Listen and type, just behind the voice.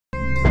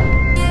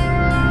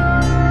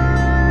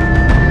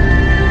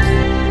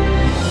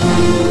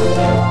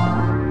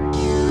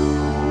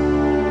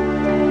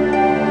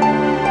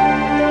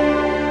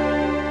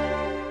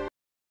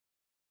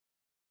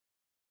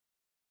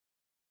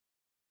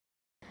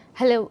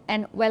Hello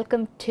and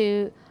welcome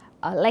to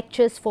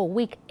lectures for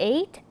week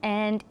 8,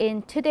 and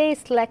in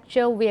today's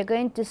lecture we are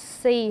going to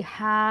see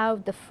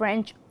how the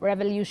French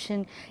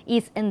Revolution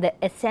is in the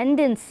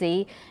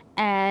ascendancy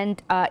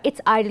and its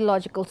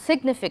ideological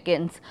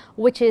significance,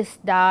 which is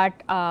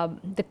that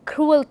the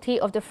cruelty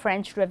of the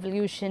French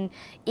Revolution,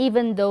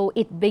 even though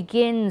it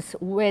begins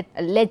with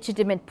a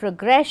legitimate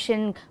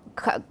progression,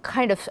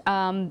 kind of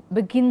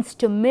begins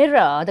to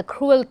mirror the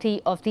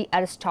cruelty of the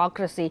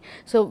aristocracy.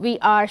 So we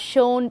are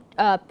shown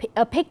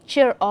a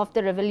picture of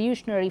the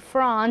revolutionary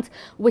France,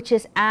 which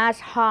is as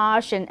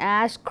harsh and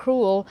as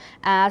cruel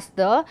as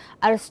the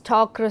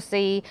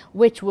aristocracy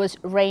which was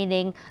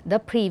reigning the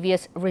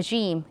previous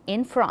regime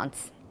in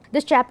France.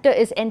 This chapter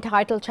is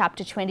entitled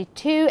chapter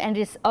 22 and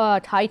is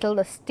titled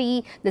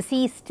The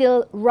Sea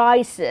Still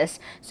Rises.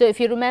 So if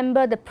you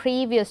remember the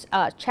previous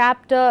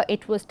chapter,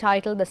 it was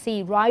titled The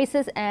Sea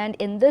Rises, and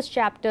in this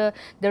chapter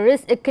there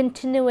is a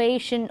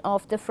continuation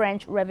of the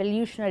French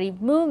Revolutionary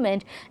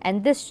movement,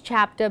 and this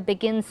chapter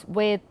begins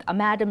with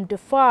Madame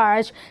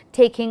Defarge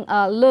taking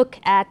a look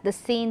at the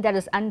scene that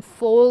is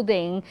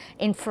unfolding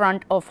in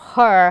front of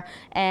her,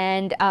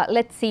 and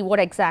let's see what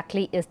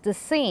exactly is the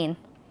scene.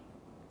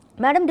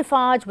 Madame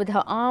Defarge, with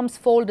her arms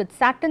folded,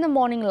 sat in the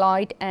morning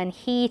light and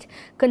heat,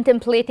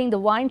 contemplating the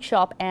wine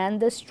shop and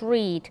the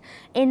street.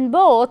 In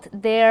both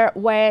there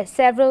were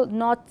several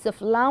knots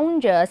of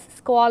loungers,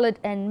 squalid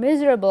and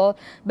miserable,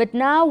 but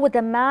now with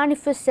a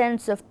manifest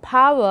sense of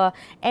power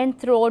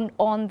enthroned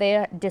on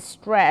their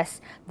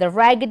distress. The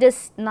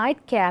raggedest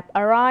nightcap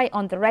awry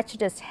on the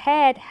wretchedest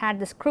head had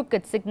this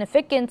crooked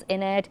significance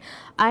in it: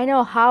 I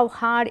know how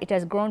hard it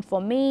has grown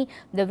for me,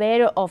 the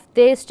wearer of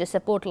this, to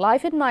support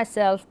life in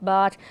myself,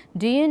 but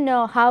do you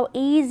know how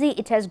easy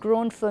it has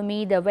grown for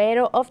me, the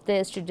wearer of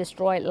this, to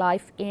destroy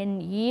life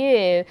in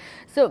you?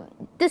 So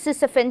this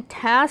is a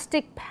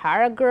fantastic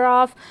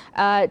paragraph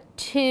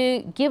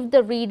to give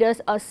the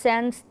readers a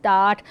sense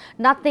that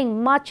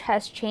nothing much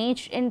has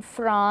changed in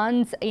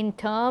France in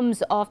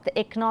terms of the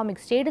economic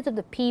status of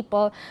the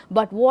people,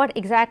 but what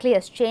exactly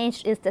has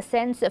changed is the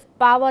sense of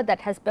power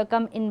that has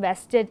become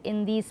invested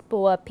in these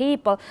poor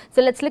people.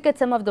 So let's look at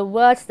some of the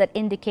words that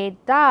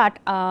indicate that.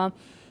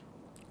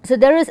 So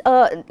there is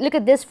a, look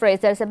at this phrase,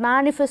 there is a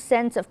manifest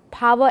sense of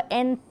power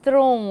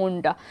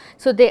enthroned.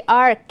 So they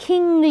are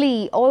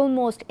kingly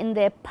almost in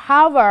their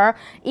power,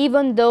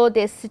 even though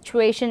their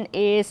situation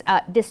is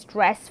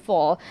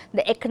distressful.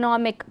 The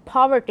economic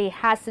poverty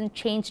hasn't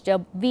changed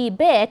a wee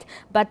bit,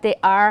 but they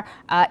are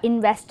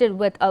invested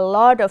with a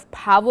lot of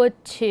power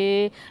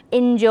to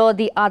injure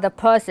the other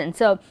person.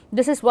 So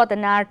this is what the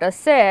narrator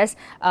says: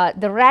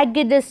 the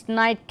raggedest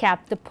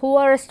nightcap, the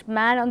poorest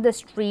man on the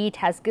street,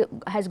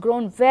 has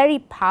grown very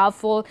powerful,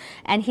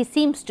 and he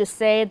seems to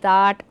say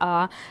that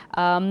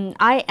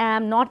I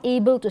am not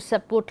able to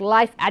support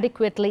life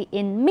adequately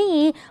in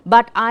me,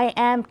 but I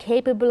am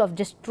capable of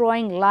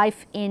destroying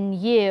life in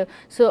you.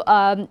 So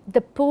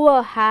the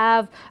poor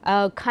have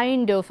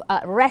kind of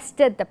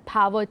wrested the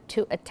power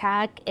to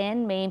attack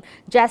and maim,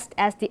 just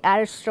as the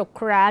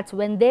aristocrats,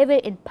 when they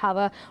were in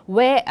power,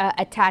 were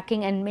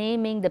attacking and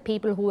maiming the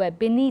people who were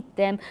beneath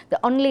them. The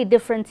only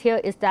difference here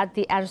is that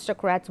the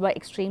aristocrats were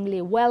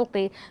extremely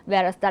wealthy,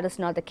 whereas that is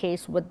not the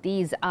case with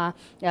these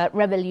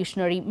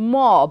revolutionary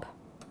mob.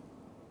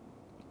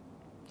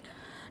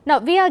 Now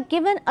we are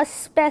given a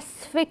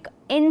specific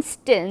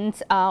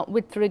instance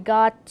with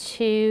regard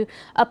to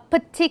a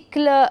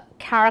particular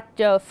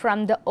character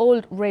from the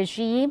old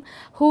regime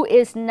who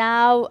is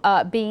now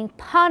being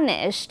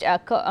punished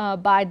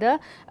by the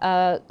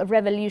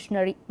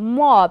revolutionary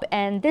mob,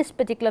 and this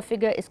particular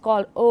figure is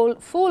called Old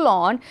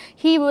Foulon.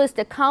 He was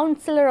the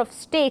Counselor of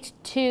State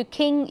to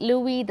King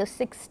Louis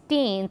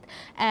XVI,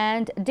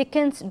 and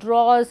Dickens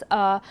draws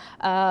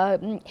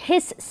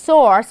his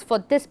source for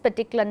this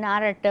particular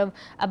narrative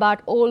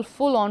about Old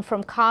Foulon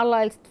from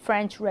Carlyle's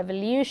French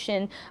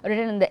Revolution,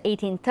 written in the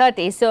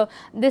 1830s. So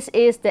this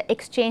is the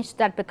exchange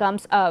that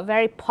becomes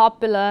very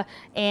popular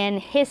in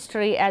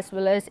history as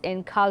well as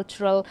in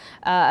cultural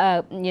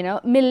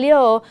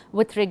milieu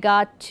with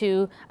regard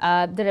to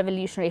the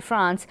revolutionary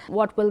France.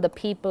 What will the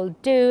people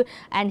do?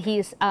 And he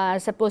is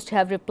supposed to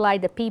have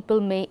replied, the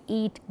people may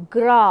eat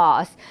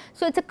grass.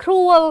 So it's a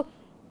cruel,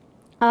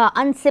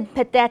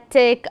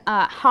 unsympathetic,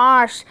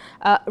 harsh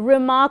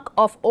remark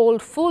of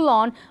Old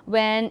Foulon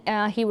when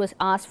he was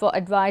asked for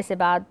advice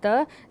about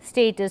the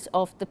status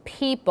of the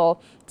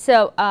people.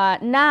 So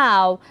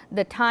now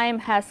the time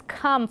has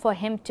come for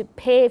him to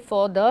pay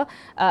for the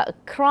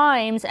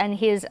crimes and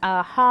his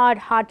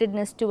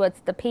hard-heartedness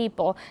towards the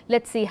people.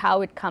 Let's see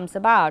how it comes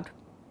about.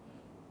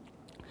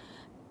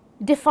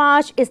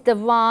 Defarge is the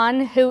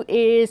one who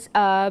is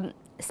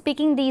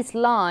speaking these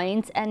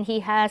lines, and he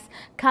has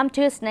come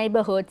to his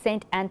neighborhood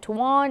Saint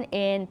Antoine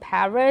in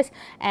Paris,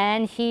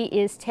 and he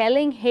is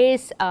telling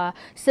his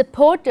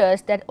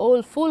supporters that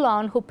old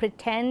Foulon, who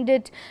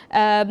pretended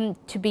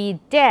to be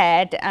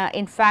dead,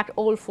 in fact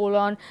old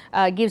Foulon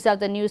gives out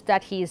the news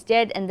that he is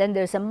dead, and then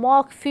there's a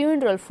mock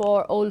funeral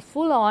for old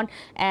Foulon,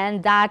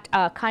 and that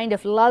kind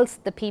of lulls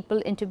the people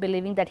into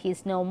believing that he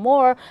is no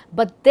more.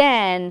 But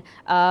then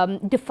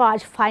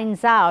Defarge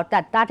finds out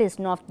that that is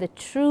not the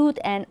truth,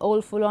 and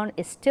old Foulon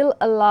is still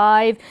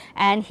alive,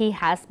 and he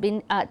has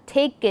been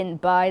taken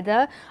by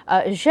the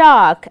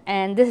Jacques.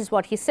 And this is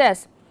what he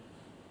says: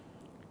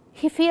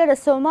 "He feared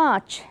us so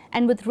much,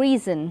 and with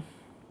reason,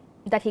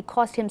 that he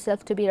caused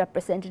himself to be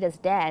represented as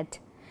dead,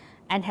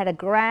 and had a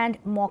grand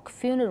mock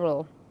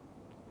funeral.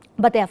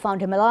 But they have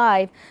found him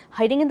alive,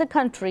 hiding in the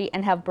country,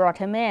 and have brought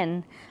him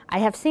in. I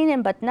have seen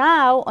him but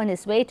now on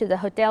his way to the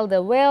Hotel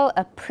de Ville,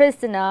 a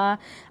prisoner.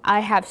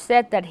 I have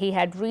said that he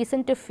had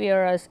reason to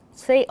fear us.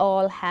 Say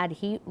all, had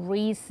he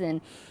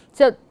reason?"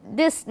 So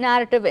this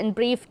narrative in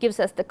brief gives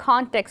us the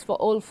context for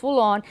old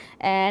Foulon,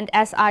 and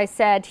as I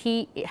said,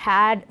 he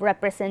had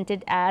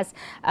represented as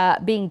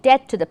being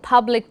dead to the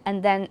public,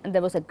 and then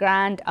there was a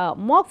grand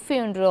mock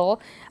funeral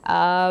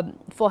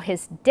for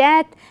his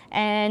death,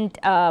 and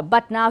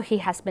but now he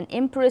has been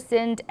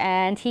imprisoned,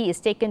 and he is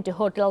taken to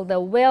Hotel de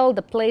Ville,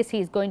 the place he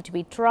is going to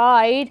be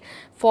tried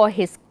for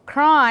his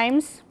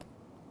crimes.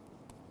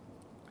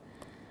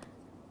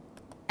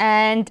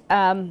 And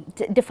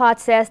Defarge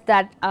says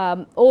that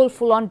old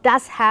Foulon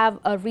does have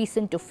a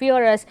reason to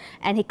fear us,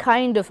 and he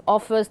kind of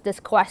offers this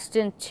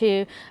question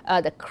to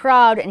the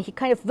crowd, and he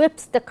kind of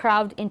whips the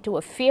crowd into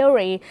a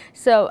fury.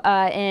 So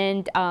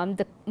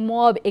the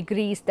mob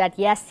agrees that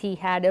yes, he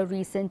had a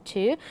reason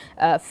to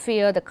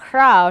fear the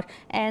crowd.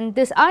 And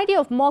this idea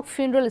of mock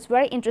funeral is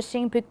very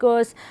interesting,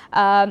 because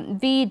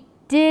we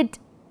did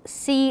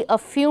see a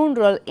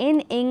funeral in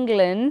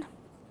England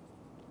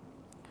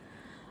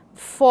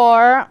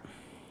for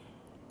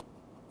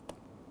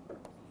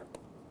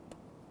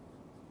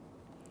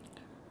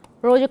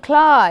Roger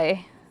Clive,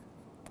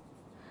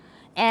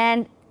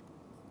 and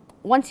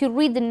once you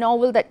read the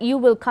novel, that you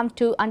will come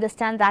to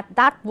understand that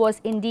that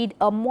was indeed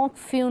a mock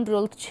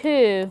funeral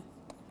too.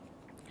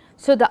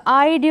 So the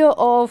idea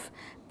of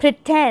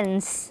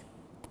pretense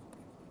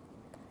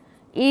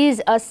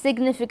is a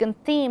significant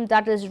theme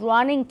that is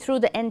running through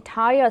the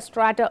entire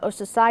strata of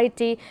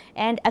society,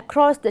 and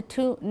across the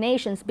two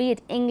nations, be it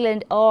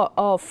England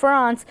or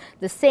France.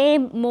 The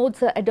same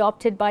modes are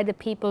adopted by the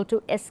people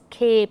to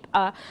escape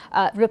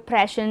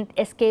repression,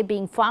 escape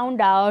being found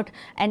out,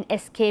 and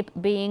escape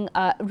being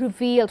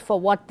revealed for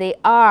what they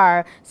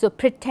are. So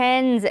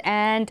pretense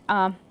and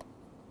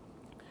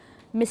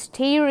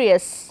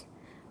mysterious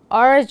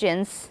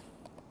origins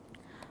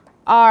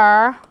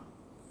are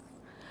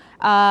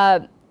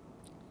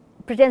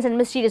pretense and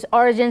mysterious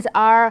origins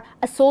are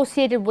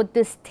associated with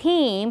this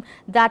theme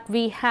that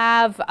we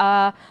have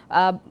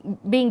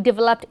being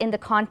developed in the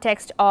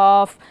context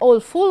of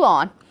old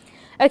Foulon.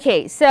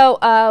 Okay, so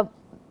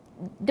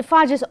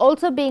Defarge is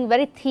also being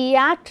very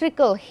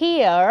theatrical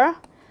here,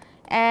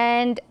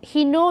 and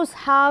he knows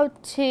how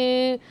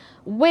to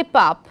whip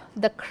up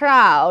the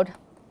crowd,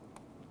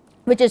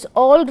 which is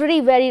already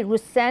very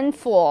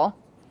resentful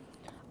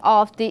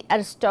of the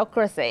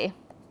aristocracy.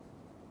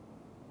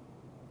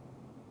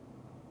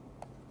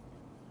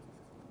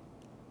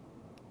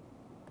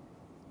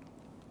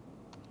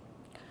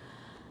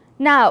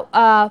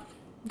 Now,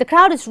 the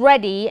crowd is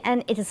ready,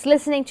 and it is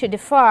listening to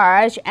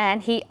Defarge,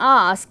 and he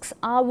asks,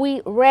 are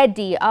we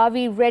ready? Are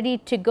we ready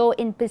to go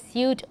in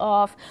pursuit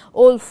of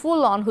old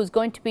Foulon, who's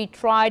going to be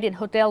tried in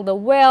Hotel de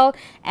Ville?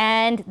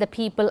 And the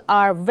people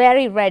are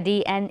very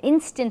ready, and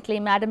instantly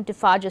Madame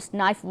Defarge's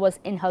knife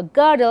was in her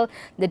girdle.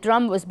 The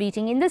drum was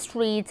beating in the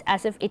streets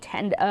as if it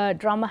and a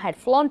drummer had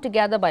flown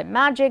together by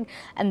magic,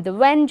 and the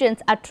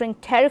Vengeance, uttering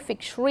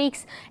terrific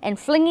shrieks and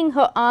flinging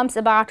her arms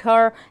about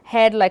her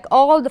head like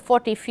all the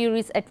 40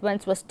 Furies at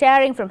once, was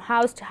tearing from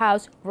house to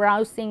house,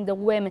 rousing the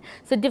women.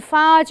 So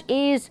Defarge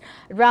is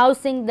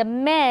rousing the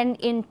men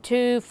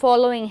into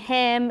following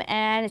him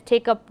and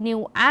take up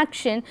new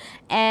action,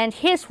 and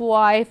his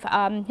wife,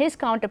 his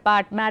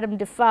counterpart Madame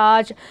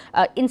Defarge,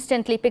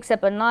 instantly picks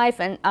up a knife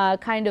and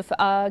kind of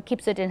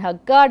keeps it in her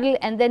girdle,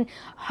 and then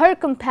her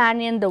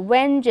companion, the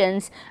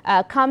Vengeance,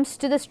 comes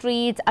to the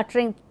streets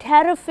uttering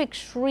terrific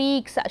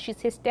shrieks.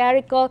 She's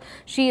hysterical.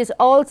 She is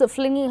also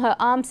flinging her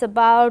arms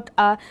about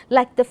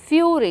like the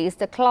Furies,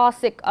 the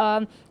classic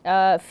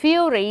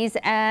Furies,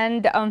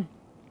 and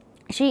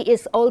she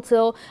is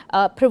also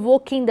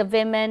provoking the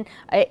women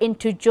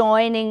into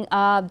joining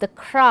the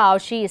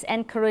crowd. She is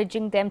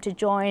encouraging them to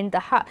join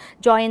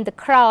the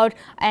crowd,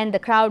 and the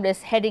crowd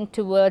is heading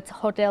towards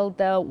Hotel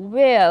de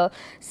Ville.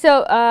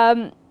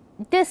 So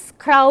this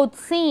crowd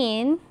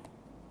scene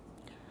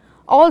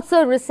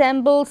also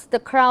resembles the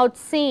crowd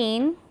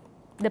scene.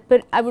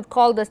 I would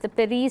call this the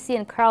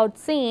Parisian crowd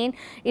scene,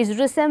 is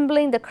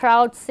resembling the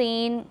crowd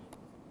scene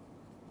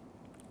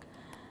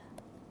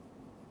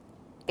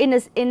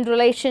in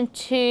relation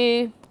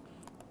to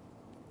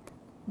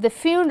The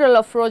Funeral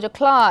of Roger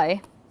Clive.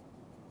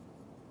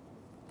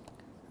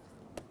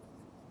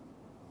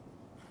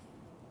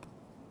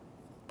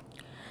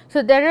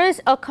 So there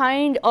is a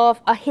kind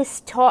of a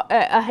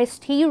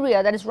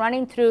hysteria that is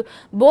running through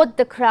both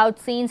the crowd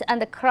scenes, and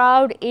the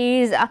crowd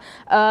is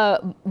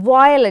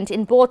violent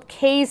in both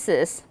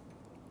cases.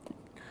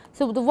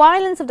 So the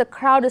violence of the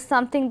crowd is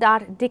something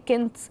that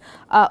Dickens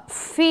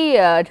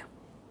feared.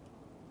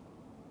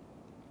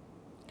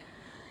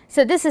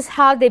 So this is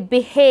how they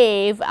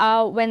behave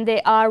when they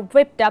are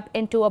whipped up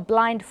into a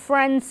blind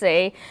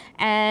frenzy,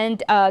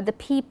 and the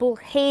people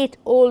hate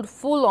old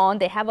Foulon.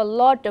 They have a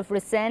lot of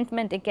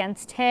resentment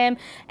against him,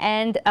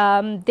 and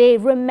they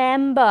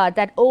remember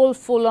that old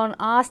Foulon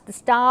asked the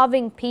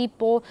starving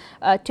people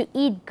to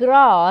eat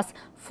grass.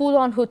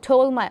 Foulon, who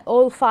told my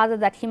old father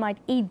that he might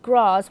eat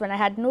grass when I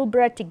had no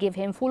bread to give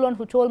him. Foulon,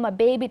 who told my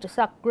baby to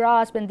suck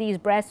grass when these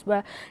breasts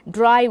were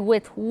dry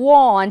with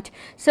want.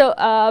 So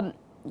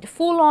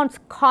Foulon's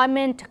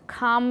comment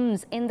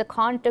comes in the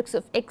context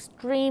of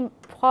extreme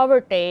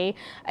poverty,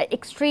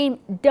 extreme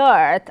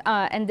dearth,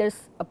 and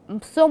there's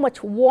so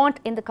much want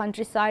in the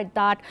countryside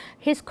that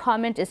his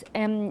comment is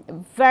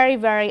very,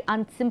 very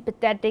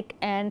unsympathetic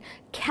and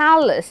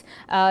callous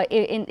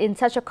in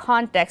such a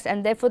context,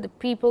 and therefore the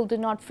people do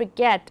not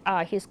forget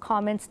his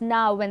comments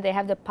now when they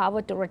have the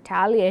power to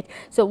retaliate.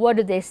 So what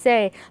do they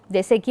say?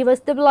 They say, give us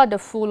the blood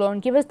of Foulon,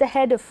 give us the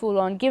head of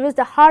Foulon, give us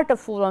the heart of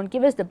Foulon,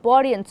 give us the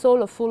body and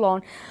soul of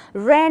Foulon,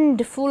 rend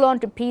Foulon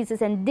to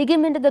pieces and dig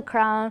him into the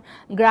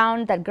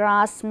ground that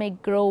grass may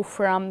grow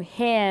from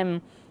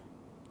him.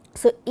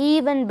 So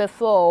even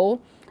before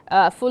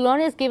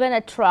Foulon is given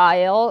a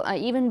trial,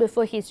 even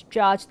before he's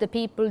judged, the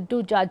people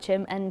do judge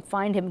him and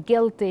find him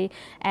guilty,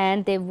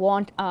 and they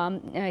want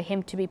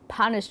him to be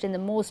punished in the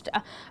most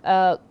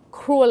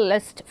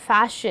cruelest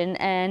fashion,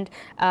 and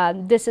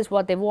this is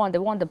what they want. They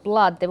want the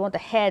blood, they want the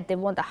head, they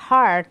want the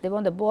heart, they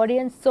want the body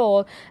and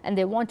soul, and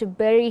they want to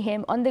bury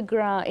him on the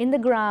ground, in the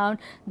ground,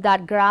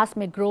 that grass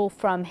may grow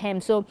from him.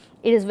 So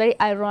it is very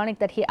ironic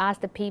that he asked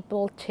the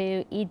people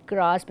to eat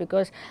grass,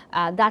 because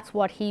that's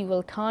what he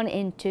will turn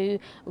into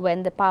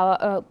when the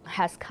power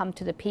has come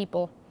to the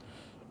people.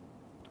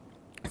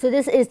 So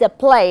this is the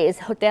place,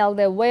 Hotel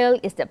de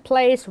Ville is the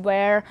place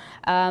where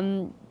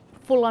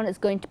Foulon is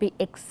going to be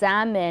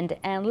examined,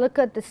 and look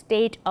at the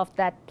state of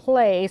that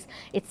place.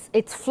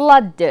 It's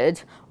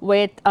flooded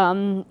with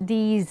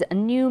these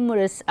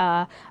numerous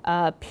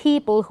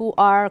people who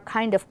are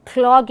kind of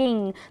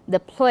clogging the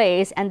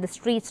place and the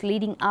streets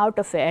leading out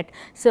of it.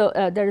 So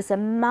there is a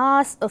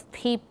mass of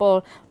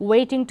people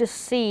waiting to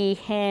see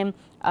him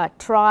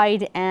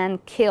tried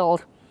and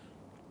killed.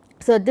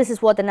 So this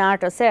is what the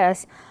narrator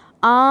says.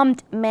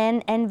 Armed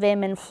men and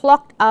women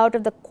flocked out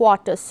of the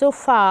quarter so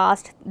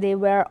fast they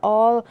were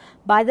all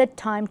by that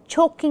time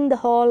choking the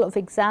hall of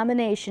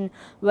examination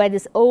where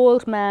this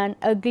old man,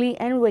 ugly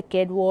and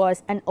wicked,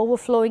 was, and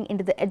overflowing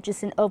into the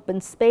adjacent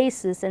open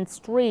spaces and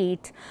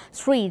streets.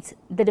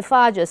 The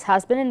Defarges,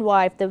 husband and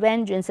wife, the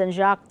Vengeance, and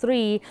Jacques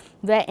III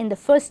were in the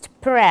first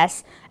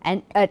press,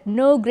 and at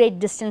no great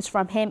distance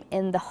from him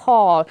in the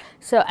hall.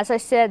 So as I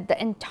said, the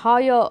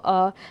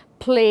entire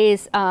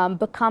place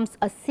becomes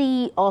a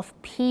sea of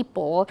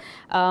people.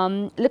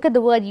 Look at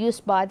the word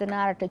used by the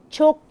narrator,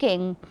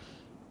 choking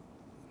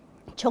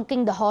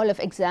the hall of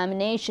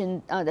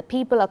examination. The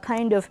people are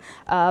kind of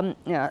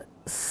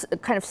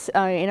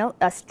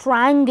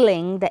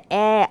strangling the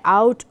air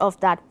out of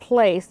that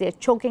place. They're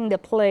choking the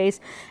place,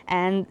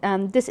 and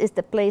this is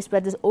the place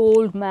where this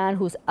old man,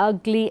 who's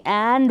ugly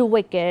and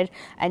wicked,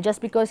 and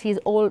just because he's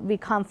old we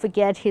can't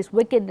forget his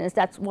wickedness.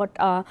 That's what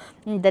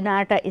the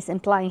narrator is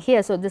implying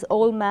here. So this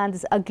old man,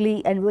 this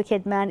ugly and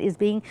wicked man, is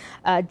being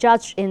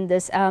judged in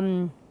this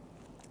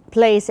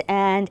place,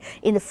 and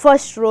in the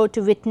first row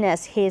to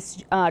witness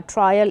his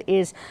trial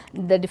is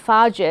the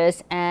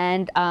Defarges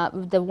and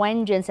the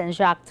Vengeance and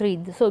Jacques III.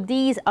 So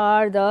these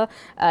are the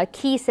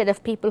key set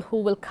of people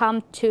who will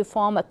come to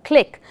form a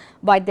clique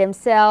by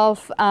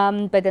themselves,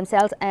 and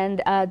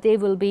they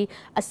will be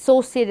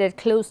associated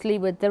closely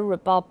with the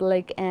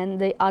Republic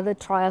and the other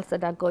trials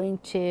that are going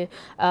to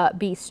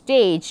be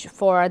staged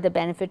for the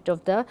benefit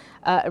of the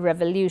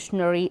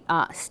revolutionary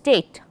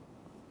state.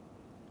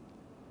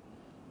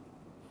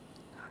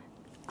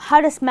 How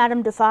does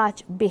Madame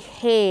Defarge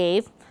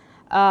behave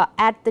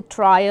at the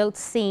trial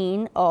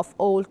scene of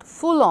old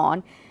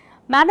Foulon?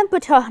 Madame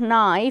put her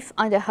knife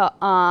under her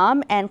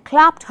arm and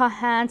clapped her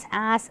hands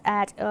as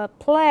at a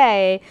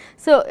play.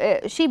 So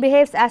she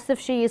behaves as if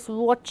she is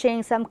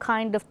watching some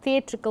kind of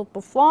theatrical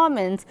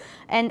performance,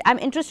 and I'm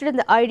interested in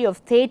the idea of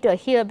theatre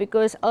here,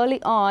 because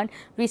early on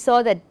we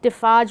saw that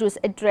Defarge was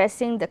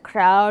addressing the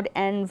crowd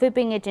and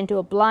whipping it into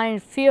a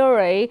blind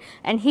fury,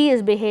 and he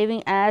is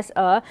behaving as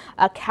a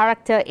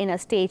character in a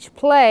stage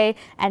play,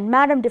 and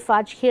Madame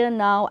Defarge here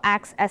now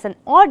acts as an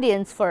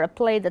audience for a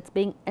play that's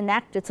being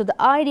enacted. So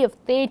the idea of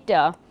theatre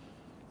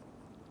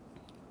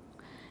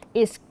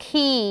is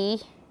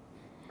key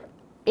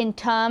in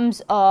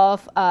terms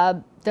of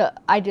the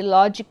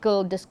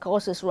ideological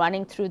discourses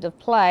running through the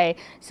play.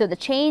 So the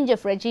change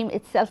of regime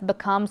itself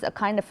becomes a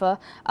kind of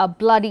a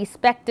bloody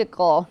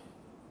spectacle,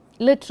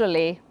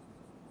 literally,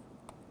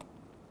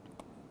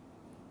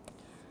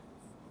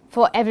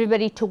 for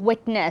everybody to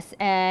witness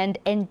and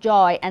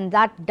enjoy. And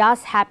that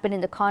does happen in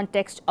the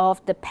context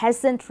of the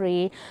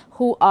peasantry,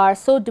 who are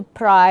so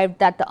deprived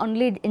that the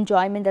only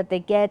enjoyment that they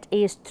get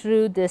is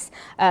through this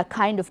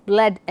kind of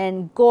blood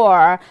and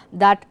gore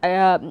that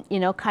you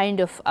know,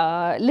 kind of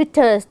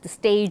litters the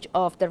stage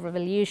of the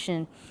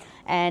revolution.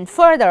 And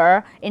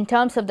further, in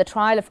terms of the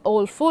trial of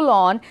Old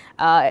Foulon,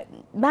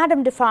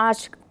 Madame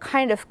Defarge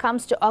kind of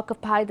comes to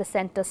occupy the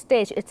center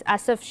stage. It's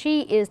as if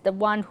she is the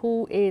one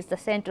who is the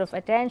center of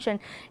attention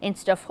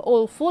instead of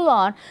Old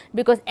Foulon,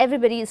 because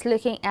everybody is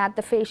looking at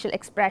the facial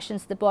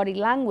expressions, the body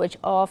language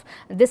of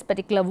this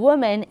particular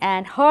woman,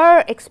 and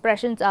her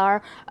expressions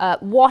are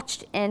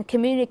watched and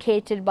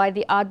communicated by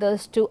the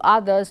others to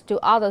others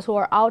who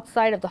are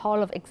outside of the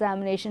hall of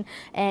examination,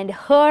 and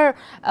her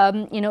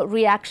you know,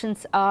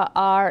 reactions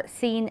are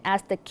seen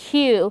as the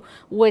cue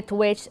with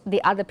which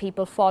the other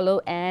people follow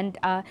and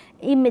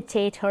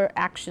imitate her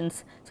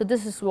actions. So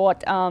this is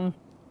what the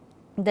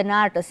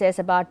narrator says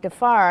about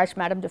Defarge,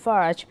 Madame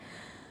Defarge.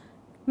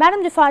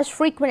 Madame Defarge's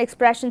frequent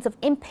expressions of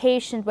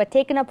impatience were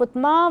taken up with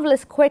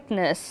marvelous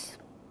quickness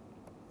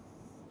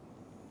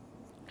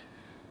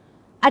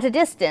at a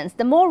distance,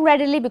 the more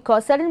readily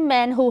because certain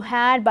men who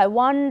had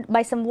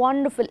by some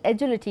wonderful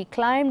agility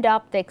climbed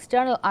up the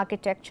external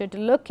architecture to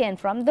look in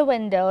from the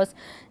windows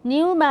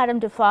knew Madame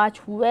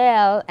Defarge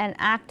well and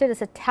acted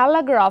as a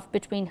telegraph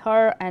between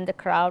her and the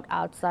crowd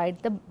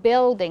outside the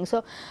building.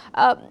 So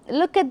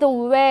look at the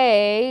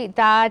way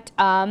that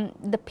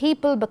the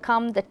people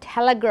become the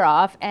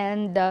telegraph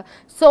and the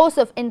source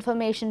of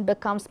information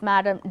becomes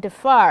Madame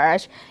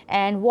Defarge,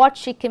 and what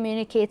she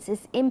communicates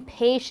is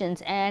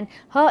impatience, and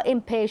her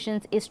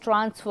impatience is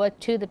transferred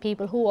to the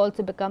people, who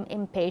also become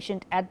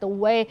impatient at the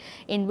way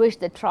in which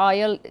the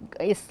trial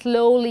is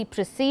slowly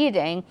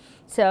proceeding.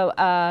 So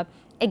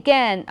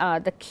again,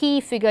 the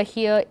key figure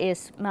here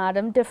is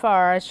Madame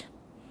Defarge,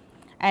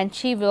 and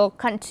she will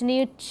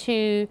continue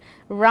to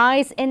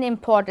rise in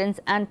importance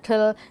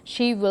until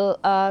she will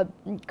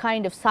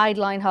kind of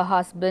sideline her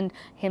husband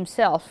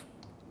himself.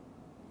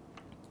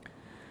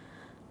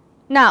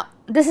 Now,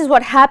 this is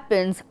what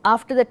happens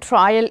after the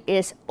trial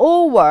is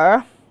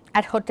over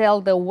at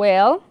Hotel de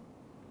Ville.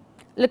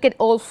 Look at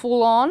Old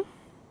Foulon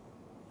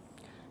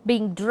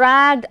being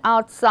dragged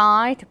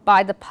outside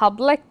by the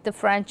public, the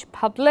French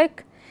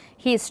public.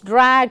 He is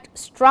dragged,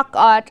 struck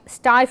out,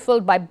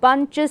 stifled by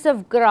bunches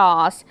of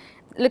grass.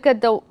 Look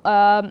at the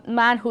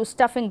man who's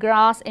stuffing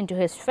grass into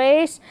his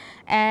face,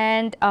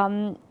 and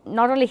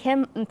not only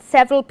him,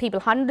 several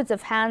people, hundreds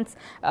of hands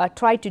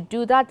try to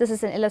do that. This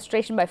is an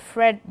illustration by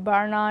Fred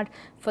Barnard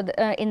for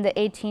the, in the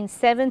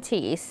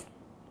 1870s.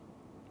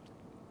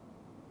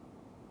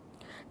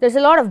 There's a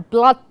lot of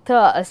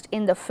bloodthirst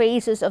in the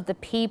faces of the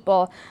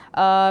people.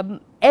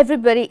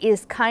 Everybody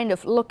is kind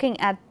of looking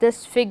at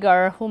this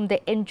figure whom they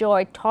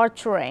enjoy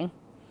torturing.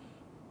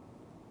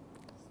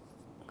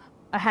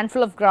 A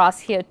handful of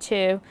grass here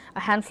too,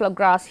 a handful of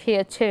grass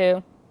here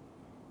too.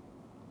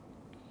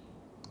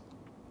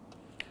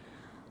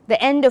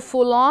 The End of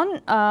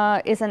Foulon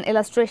is an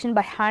illustration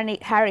by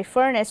Harry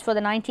Furness for the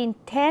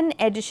 1910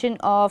 edition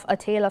of A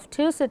Tale of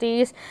Two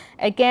Cities.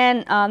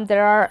 Again,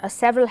 there are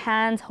several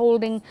hands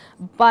holding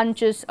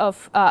bunches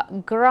of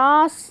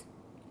grass,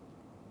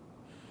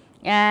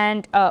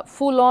 and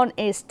Foulon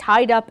is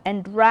tied up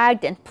and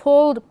dragged and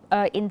pulled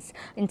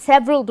in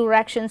several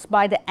directions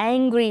by the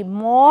angry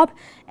mob,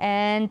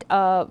 and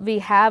we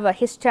have a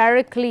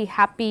hysterically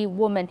happy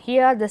woman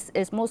here. This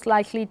is most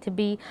likely to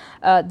be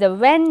the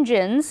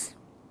Vengeance,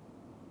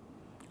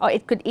 or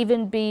it could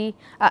even be,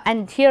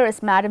 and here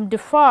is Madame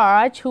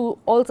Defarge, who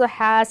also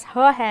has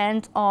her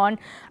hands on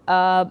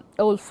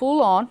Old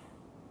Foulon.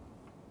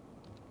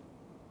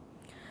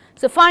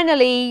 So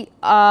finally,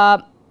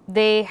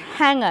 they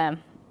hang him.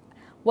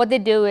 What they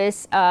do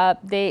is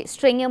they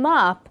string him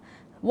up.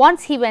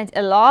 Once he went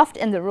aloft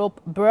and the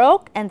rope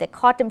broke and they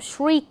caught him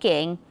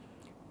shrieking.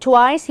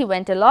 Twice he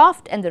went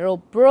aloft and the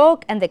rope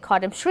broke and they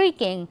caught him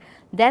shrieking.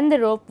 Then the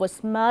rope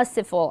was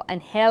merciful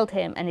and held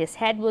him, and his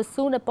head was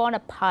soon upon a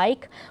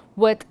pike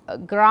with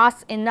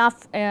grass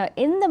enough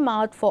in the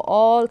mouth for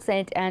all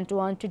Saint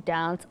Antoine to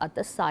dance at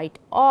the sight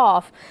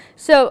of.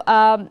 So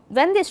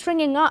when they string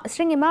him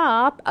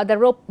up, the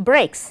rope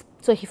breaks.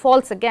 So he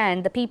falls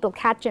again. The people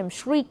catch him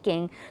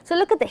shrieking. So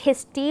look at the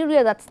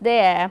hysteria that's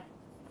there.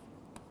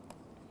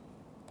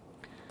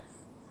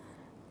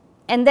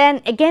 And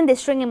then again they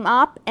string him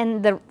up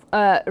and the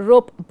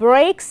rope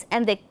breaks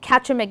and they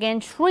catch him again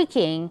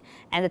shrieking,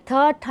 and the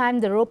third time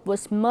the rope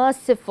was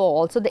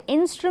merciful. So the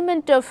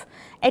instrument of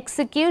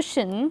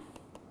execution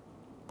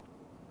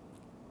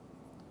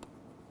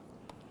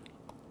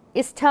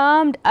is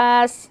termed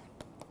as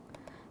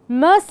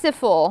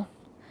merciful,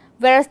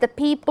 whereas the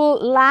people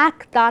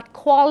lack that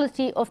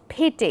quality of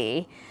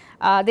pity.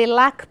 They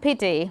lack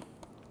pity,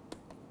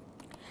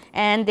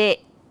 and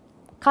they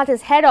cut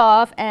his head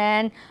off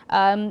and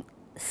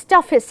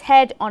stuff his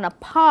head on a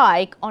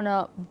pike, on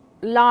a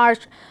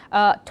large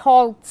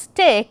tall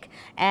stick,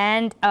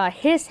 and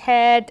his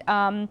head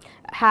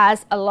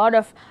has a lot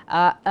of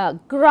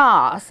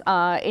grass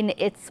in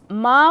its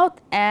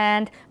mouth,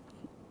 and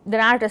the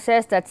narrator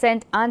says that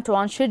Saint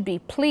Antoine should be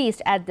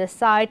pleased at the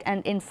sight,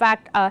 and in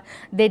fact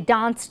they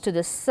danced to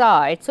the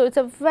sight. So it's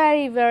a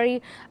very,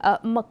 very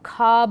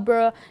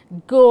macabre,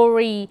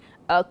 gory,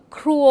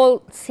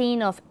 cruel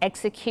scene of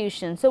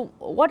execution. So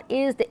what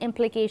is the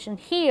implication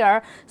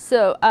here?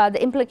 So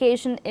the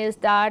implication is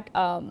that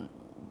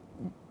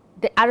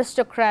the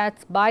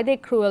aristocrats, by their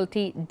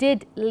cruelty,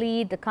 did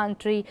lead the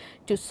country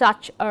to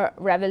such a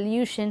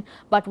revolution,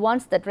 but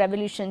once that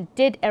revolution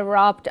did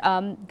erupt,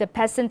 the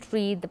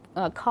peasantry,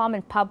 the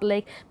common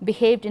public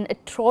behaved in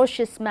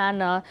atrocious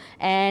manner,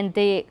 and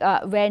they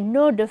were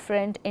no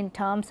different in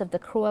terms of the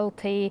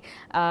cruelty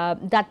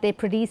that their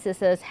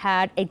predecessors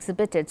had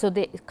exhibited. So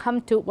they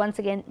come to once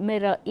again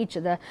mirror each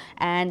other,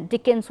 and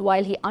Dickens,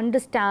 while he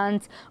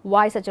understands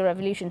why such a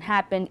revolution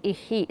happened,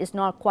 he is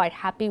not quite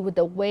happy with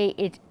the way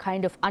it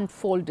kind of unfolded.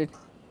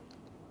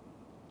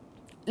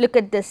 Look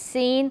at this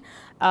scene.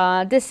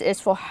 This is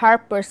for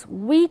Harper's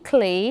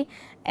Weekly,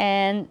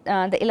 and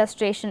the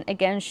illustration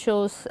again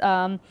shows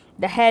the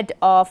head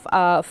of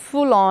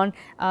Foulon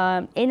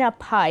in a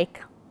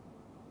pike.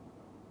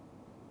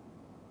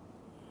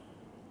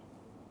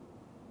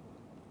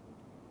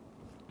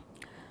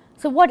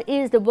 So what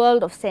is the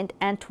world of Saint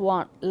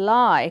Antoine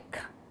like?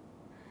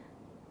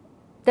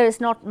 There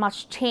is not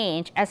much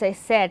change, as I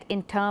said,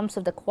 in terms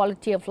of the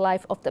quality of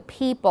life of the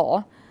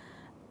people.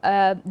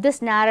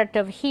 This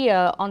narrative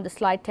here on the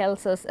slide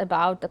tells us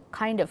about the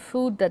kind of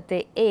food that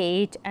they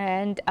ate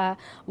and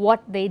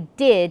what they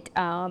did,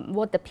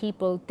 what the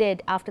people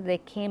did after they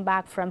came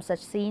back from such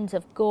scenes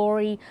of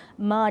gory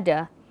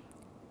murder.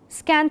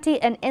 Scanty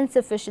and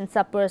insufficient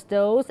suppers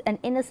those, and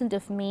innocent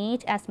of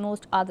meat as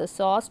most other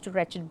sauce to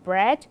wretched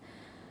bread.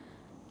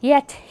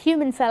 Yet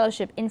human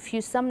fellowship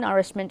infused some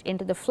nourishment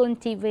into the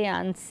flinty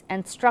viands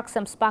and struck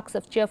some sparks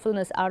of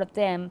cheerfulness out of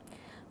them.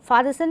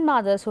 Fathers and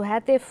mothers who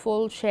had their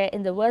full share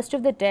in the worst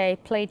of the day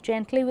played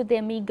gently with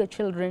their meager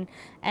children,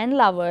 and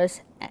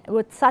lovers,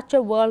 with such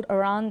a world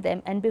around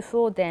them and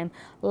before them,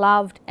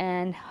 loved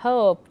and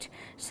hoped.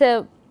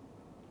 So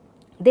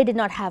they did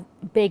not have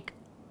big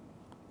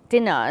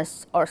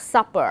dinners or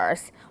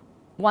suppers.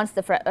 Once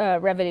the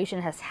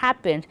revolution has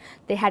happened,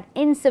 they had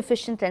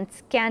insufficient and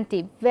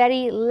scanty,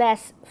 very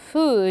less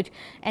food,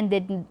 and they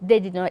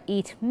did not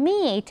eat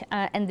meat,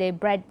 and their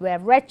bread were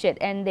wretched,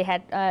 and they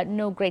had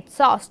no great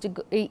sauce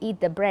to eat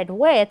the bread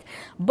with.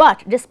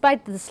 But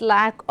despite this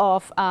lack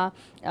of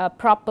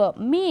proper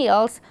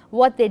meals,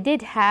 what they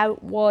did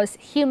have was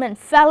human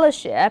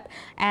fellowship,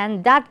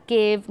 and that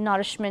gave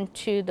nourishment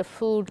to the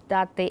food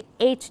that they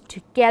ate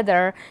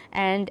together,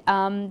 and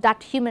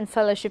that human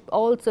fellowship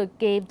also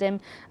gave them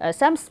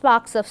some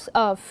sparks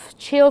of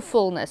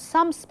cheerfulness,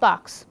 some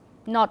sparks,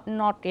 not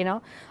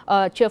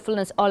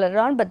cheerfulness all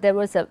around, but there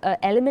was a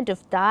element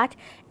of that.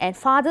 And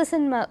fathers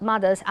and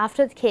mothers,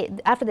 after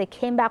they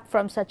came back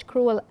from such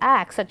cruel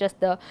acts, such as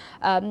the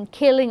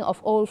killing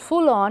of old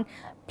Foulon,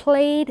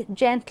 played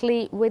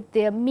gently with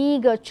their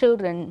meager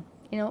children,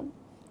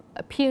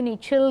 puny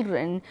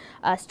children,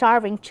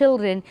 starving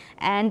children,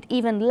 and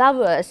even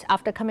lovers,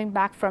 after coming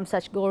back from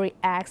such gory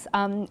acts,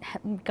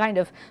 kind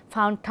of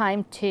found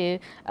time to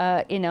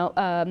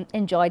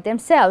enjoy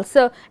themselves,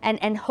 so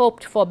and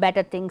hoped for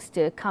better things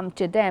to come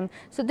to them.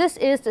 So this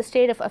is the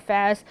state of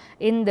affairs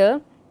in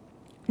the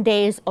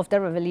days of the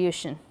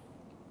revolution.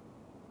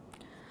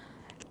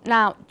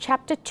 Now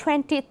chapter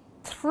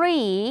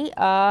 23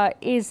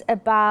 is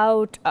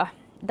about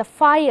the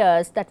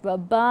fires that were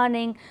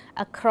burning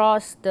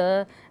across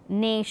the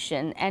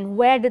nation, and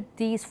where did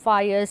these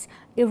fires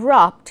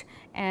erupt.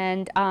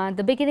 And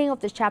the beginning of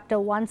the chapter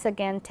once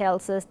again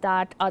tells us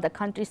that the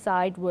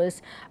countryside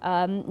was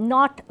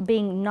not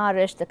being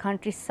nourished, the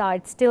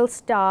countryside still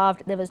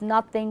starved, there was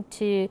nothing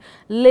to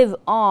live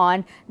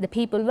on, the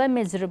people were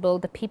miserable,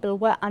 the people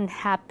were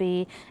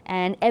unhappy,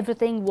 and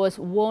everything was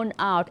worn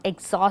out,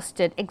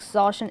 exhausted.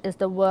 Exhaustion is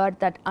the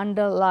word that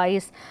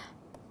underlies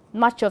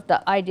much of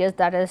the ideas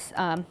that is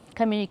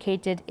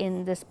communicated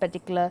in this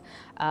particular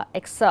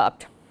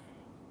excerpt.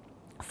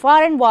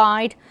 Far and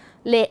wide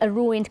lay a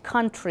ruined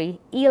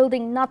country,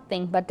 yielding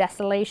nothing but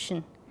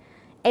desolation.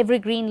 Every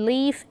green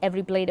leaf,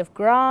 every blade of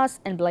grass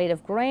and blade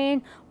of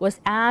grain was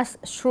as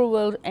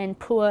shriveled and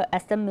poor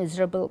as the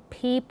miserable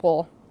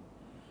people.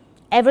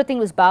 Everything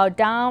was bowed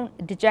down,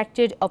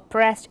 dejected,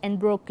 oppressed and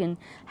broken.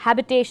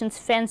 Habitations,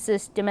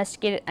 fences,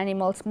 domesticated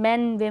animals,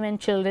 men, women,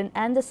 children,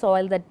 and the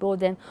soil that bore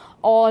them,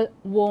 all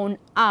worn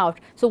out.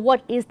 So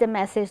what is the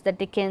message that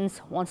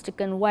Dickens wants to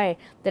convey?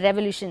 The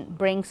revolution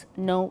brings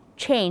no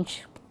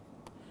change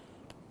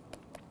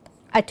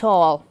at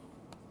all.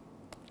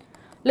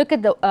 Look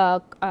at the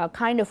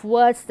kind of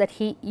words that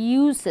he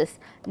uses: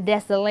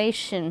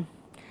 desolation,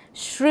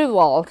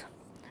 shriveled,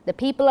 The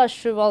people are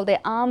shriveled, their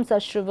arms are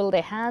shriveled,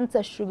 their hands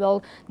are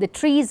shriveled, the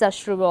trees are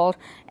shriveled,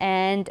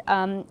 and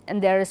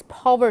there is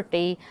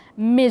poverty,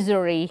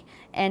 misery,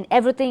 and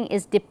everything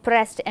is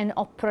depressed and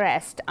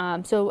oppressed.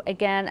 So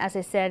again, as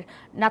I said,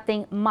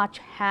 nothing much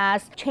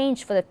has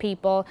changed for the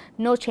people,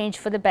 no change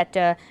for the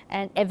better,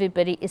 and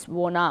everybody is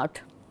worn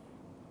out.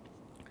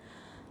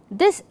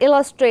 This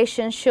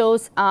illustration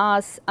shows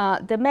us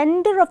the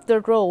mender of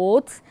the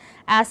roads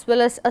as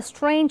well as a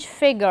strange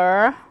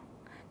figure.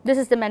 This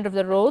is the mender of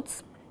the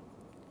roads,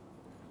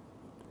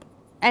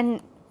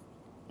 and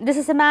this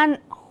is a man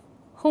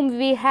whom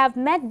we have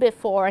met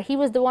before. He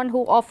was the one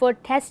who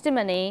offered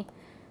testimony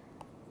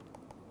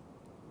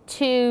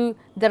to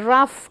the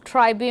rough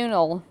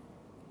tribunal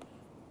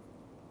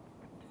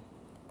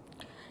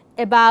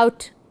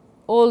about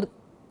old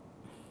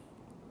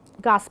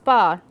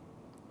Gaspar.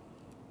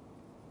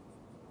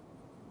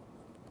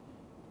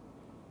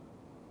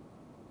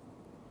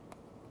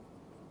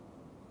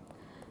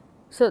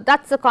 So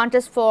that's the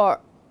contest for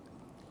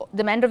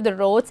the mender of the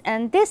roads,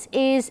 and this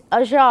is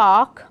a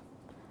Jacques,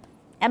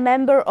 a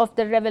member of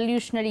the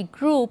revolutionary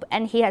group,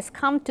 and he has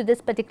come to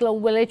this particular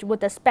village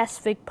with a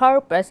specific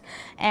purpose,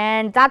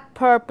 and that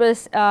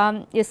purpose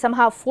is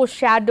somehow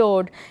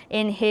foreshadowed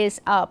in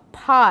his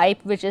pipe,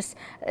 which is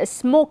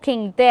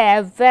smoking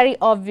there very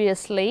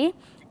obviously.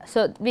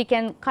 So we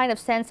can kind of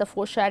sense a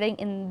foreshadowing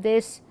in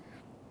this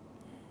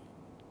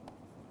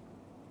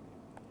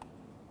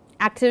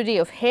activity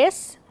of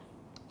his.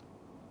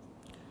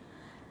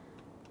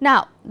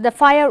 Now the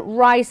fire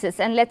rises,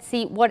 and let's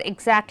see what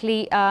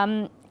exactly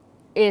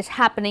is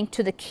happening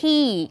to the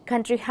key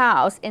country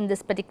house in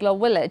this particular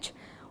village.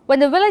 When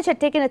the village had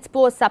taken its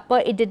poor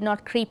supper, it did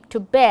not creep to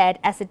bed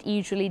as it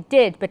usually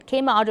did, but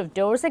came out of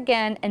doors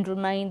again and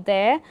remained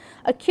there.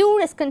 A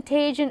curious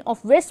contagion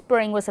of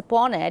whispering was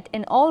upon it,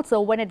 and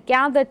also when it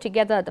gathered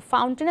together at the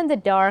fountain in the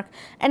dark,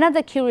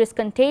 another curious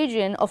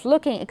contagion of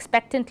looking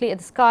expectantly at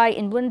the sky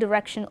in one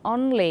direction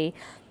only.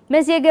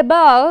 Monsieur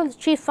Gebel,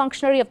 chief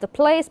functionary of the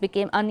place,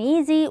 became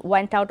uneasy,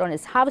 went out on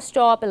his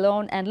housetop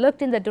alone and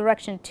looked in the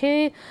direction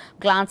too,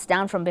 glanced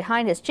down from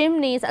behind his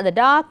chimneys at the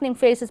darkening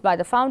faces by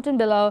the fountain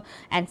below,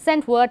 and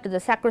sent word to the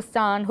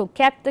sacristan, who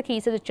kept the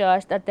keys of the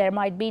church, that there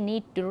might be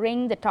need to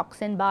ring the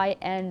tocsin by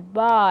and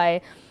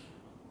by.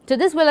 So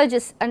this village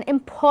is an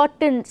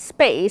important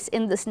space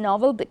in this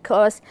novel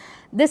because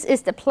this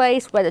is the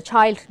place where the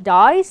child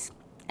dies,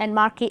 and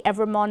Marquis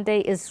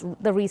Evremonde is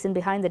the reason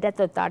behind the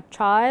death of that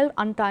child,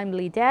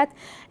 untimely death,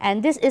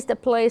 and this is the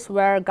place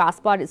where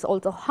Gaspard is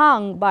also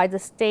hung by the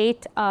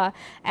state,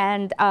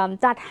 and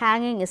that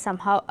hanging is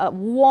somehow a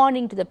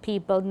warning to the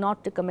people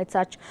not to commit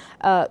such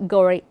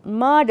gory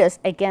murders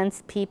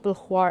against people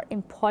who are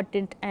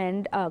important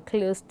and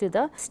close to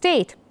the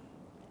state.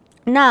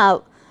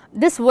 Now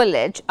this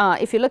village,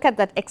 if you look at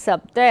that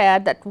excerpt there,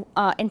 that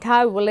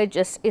entire village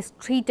is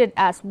treated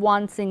as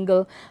one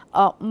single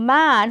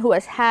man who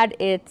has had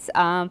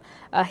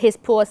his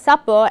poor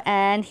supper,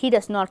 and he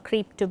does not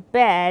creep to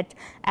bed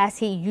as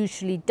he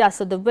usually does.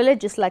 So the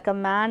village is like a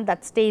man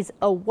that stays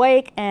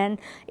awake, and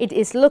it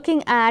is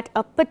looking at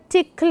a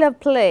particular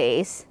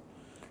place,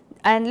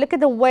 and look at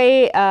the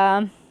way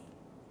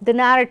the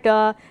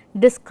narrator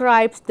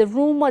describes the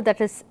rumor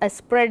that is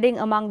spreading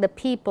among the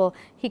people.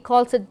 He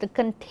calls it the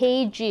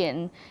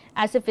contagion,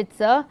 as if it's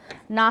a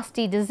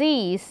nasty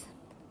disease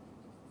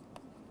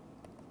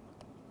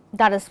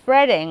that is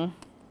spreading.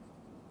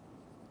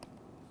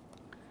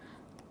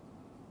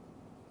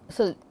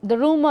 So the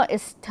rumor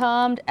is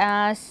termed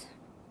as,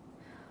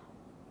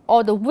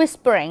 or the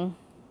whispering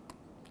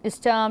is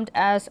termed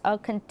as a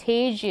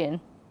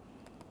contagion,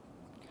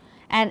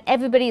 and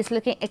everybody is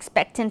looking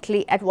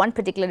expectantly at one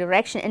particular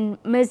direction. And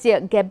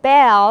Monsieur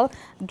Gebel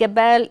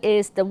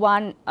is the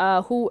one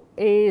who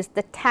is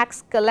the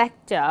tax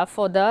collector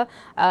for the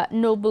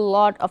noble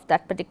lord of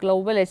that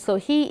particular village. So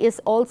he is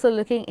also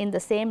looking in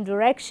the same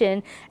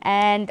direction,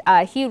 and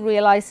he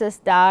realizes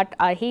that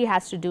he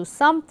has to do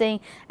something,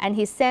 and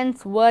he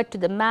sends word to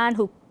the man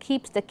who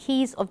keeps the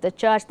keys of the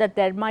church that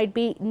there might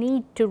be a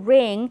need to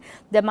ring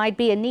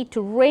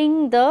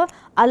the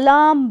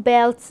alarm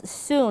bells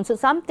soon. So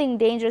something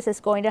dangerous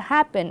is going to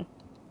happen.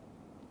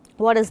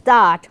 What is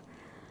that?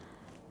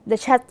 The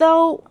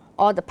chateau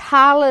or the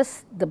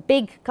palace, the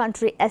big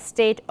country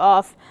estate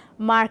of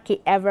Marquis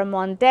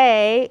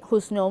Evremonde,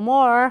 who's no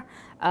more,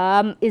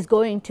 is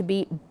going to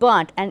be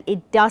burnt, and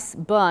it does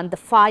burn. The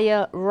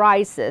fire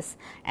rises,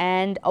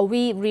 and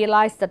we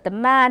realize that the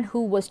man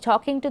who was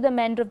talking to the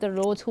mender of the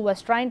roads, who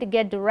was trying to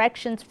get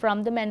directions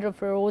from the mender of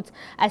the roads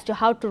as to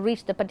how to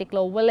reach the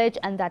particular village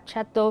and that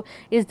chateau,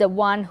 is the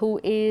one who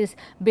is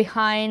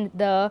behind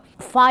the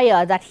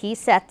fire that he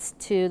sets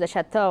to the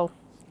chateau.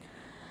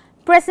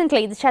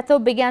 Presently, the chateau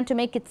began to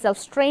make itself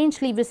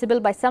strangely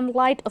visible by some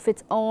light of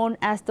its own,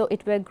 as though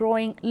it were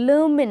growing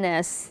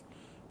luminous.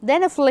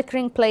 Then a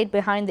flickering played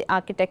behind the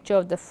architecture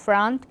of the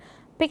front,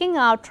 picking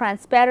out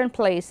transparent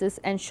places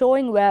and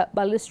showing where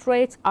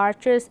balustrades,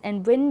 arches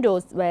and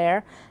windows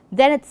were.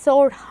 Then it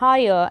soared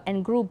higher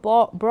and grew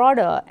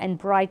broader and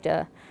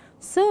brighter.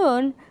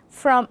 Soon,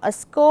 From a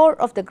score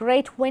of the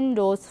great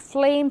windows,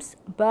 flames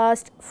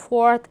burst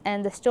forth,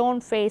 and the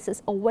stone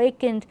faces,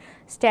 awakened,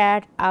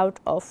 stared out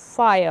of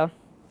fire.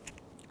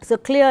 So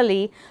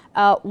clearly,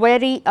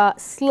 very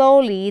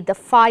slowly, the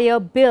fire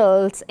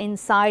builds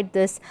inside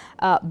this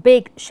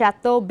big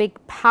chateau, big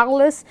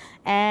palace,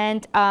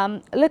 and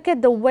look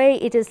at the way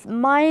it is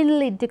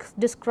mildly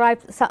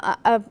described. So,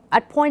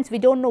 at points we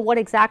don't know what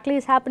exactly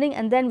is happening,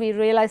 and then we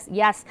realize,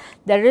 yes,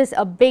 there is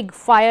a big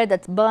fire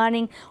that's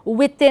burning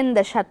within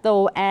the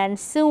chateau, and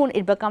soon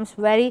it becomes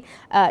very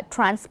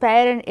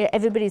transparent.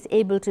 Everybody is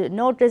able to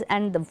notice,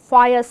 and the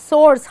fire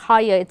soars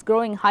higher. It's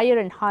growing higher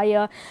and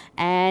higher,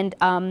 and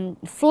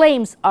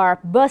flames are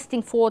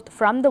bursting forth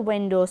from the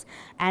windows,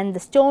 and the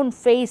stone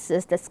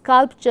faces, the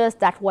sculptures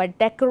that were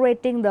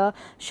decorating the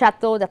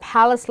chateau, the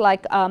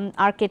palace-like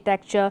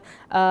architecture,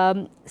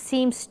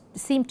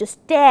 seem to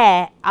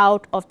stare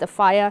out of the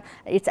fire.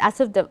 It's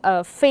as if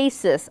the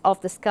faces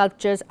of the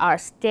sculptures are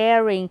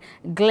staring,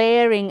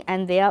 glaring,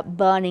 and they are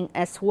burning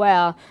as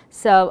well.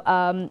 So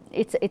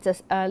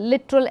it's a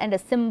literal and a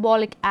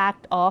symbolic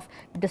act of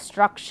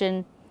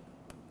destruction.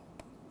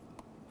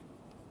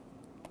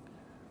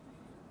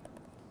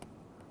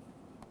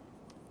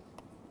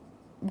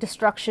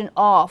 Destruction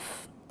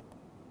of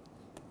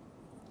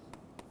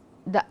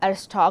the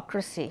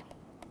aristocracy.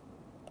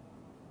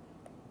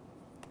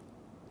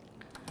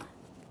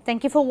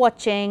 Thank you for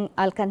watching.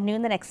 I'll continue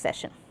in the next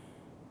session.